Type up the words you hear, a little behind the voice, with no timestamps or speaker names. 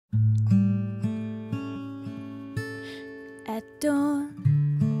At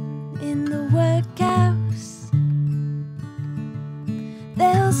dawn in the workhouse,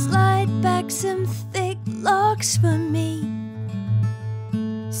 they'll slide back some thick logs for me.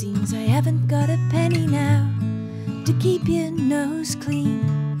 Seems I haven't got a penny now to keep your nose clean,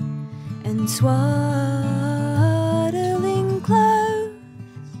 and swaddling clothes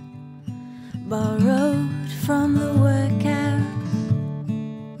borrowed from the workhouse.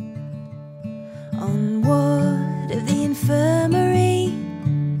 On ward of the infirmary,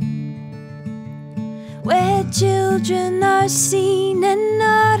 where children are seen and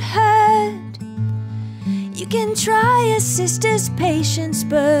not heard, you can try a sister's patience,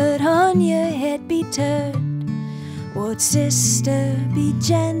 but on your head be turned. Ward sister, be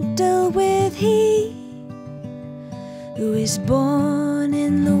gentle with he who is born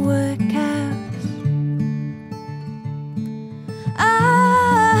in the workhouse.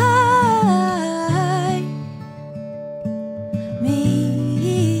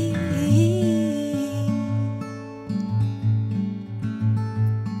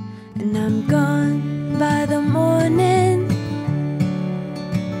 And I'm gone by the morning,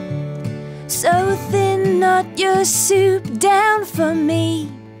 so thin, not your soup down for me.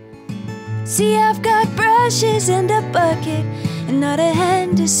 See, I've got brushes and a bucket, and not a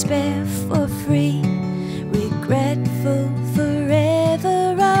hand to spare for free. Regretful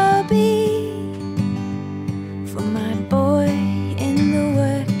forever I'll be for my boy in the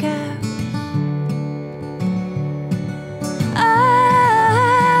workhouse.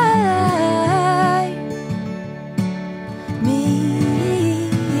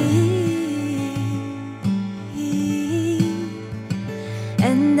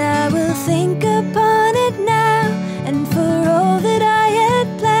 And I will think upon it now, and for all that I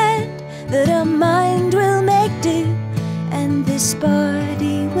had planned, that our mind will make do, and this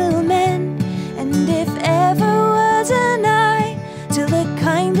body will mend. And if ever was an eye to look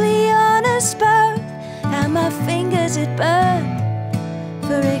kindly on us both, how my fingers would burn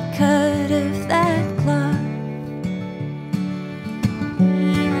for a cut of that cloth.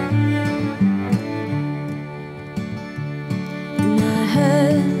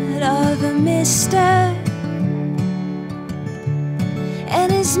 Heard of a mister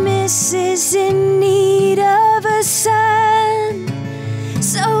and his missus in need of a son.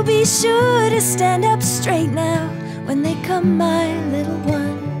 So be sure to stand up straight now when they come, my little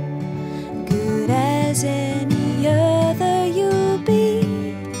one. Good as any other you'll be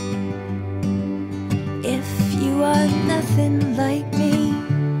if you are nothing like me.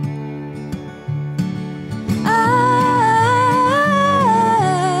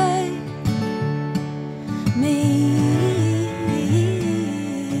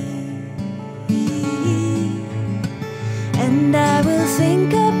 And I will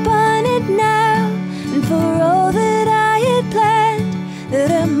think upon it now, and for all that I had planned,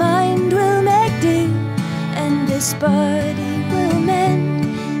 that our mind will make do, and this body will mend.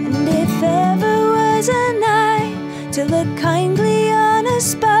 And if ever was an eye to look kindly on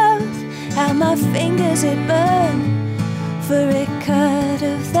us both, how my fingers would burn for a cut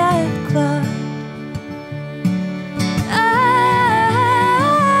of that cloth.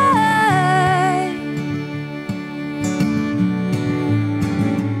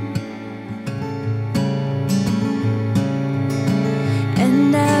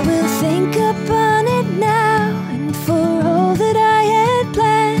 And I will think upon it now, and for all that I had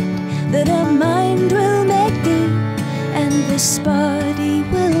planned, that our mind will make do, and this body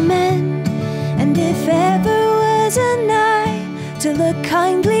will mend. And if ever was an eye to look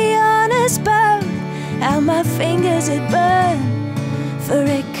kindly on us both, how my fingers would burn for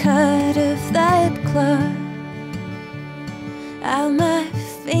a cut of that cloth. How my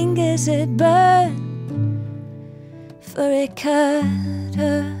fingers would burn for a cut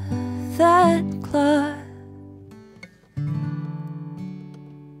of that cloth.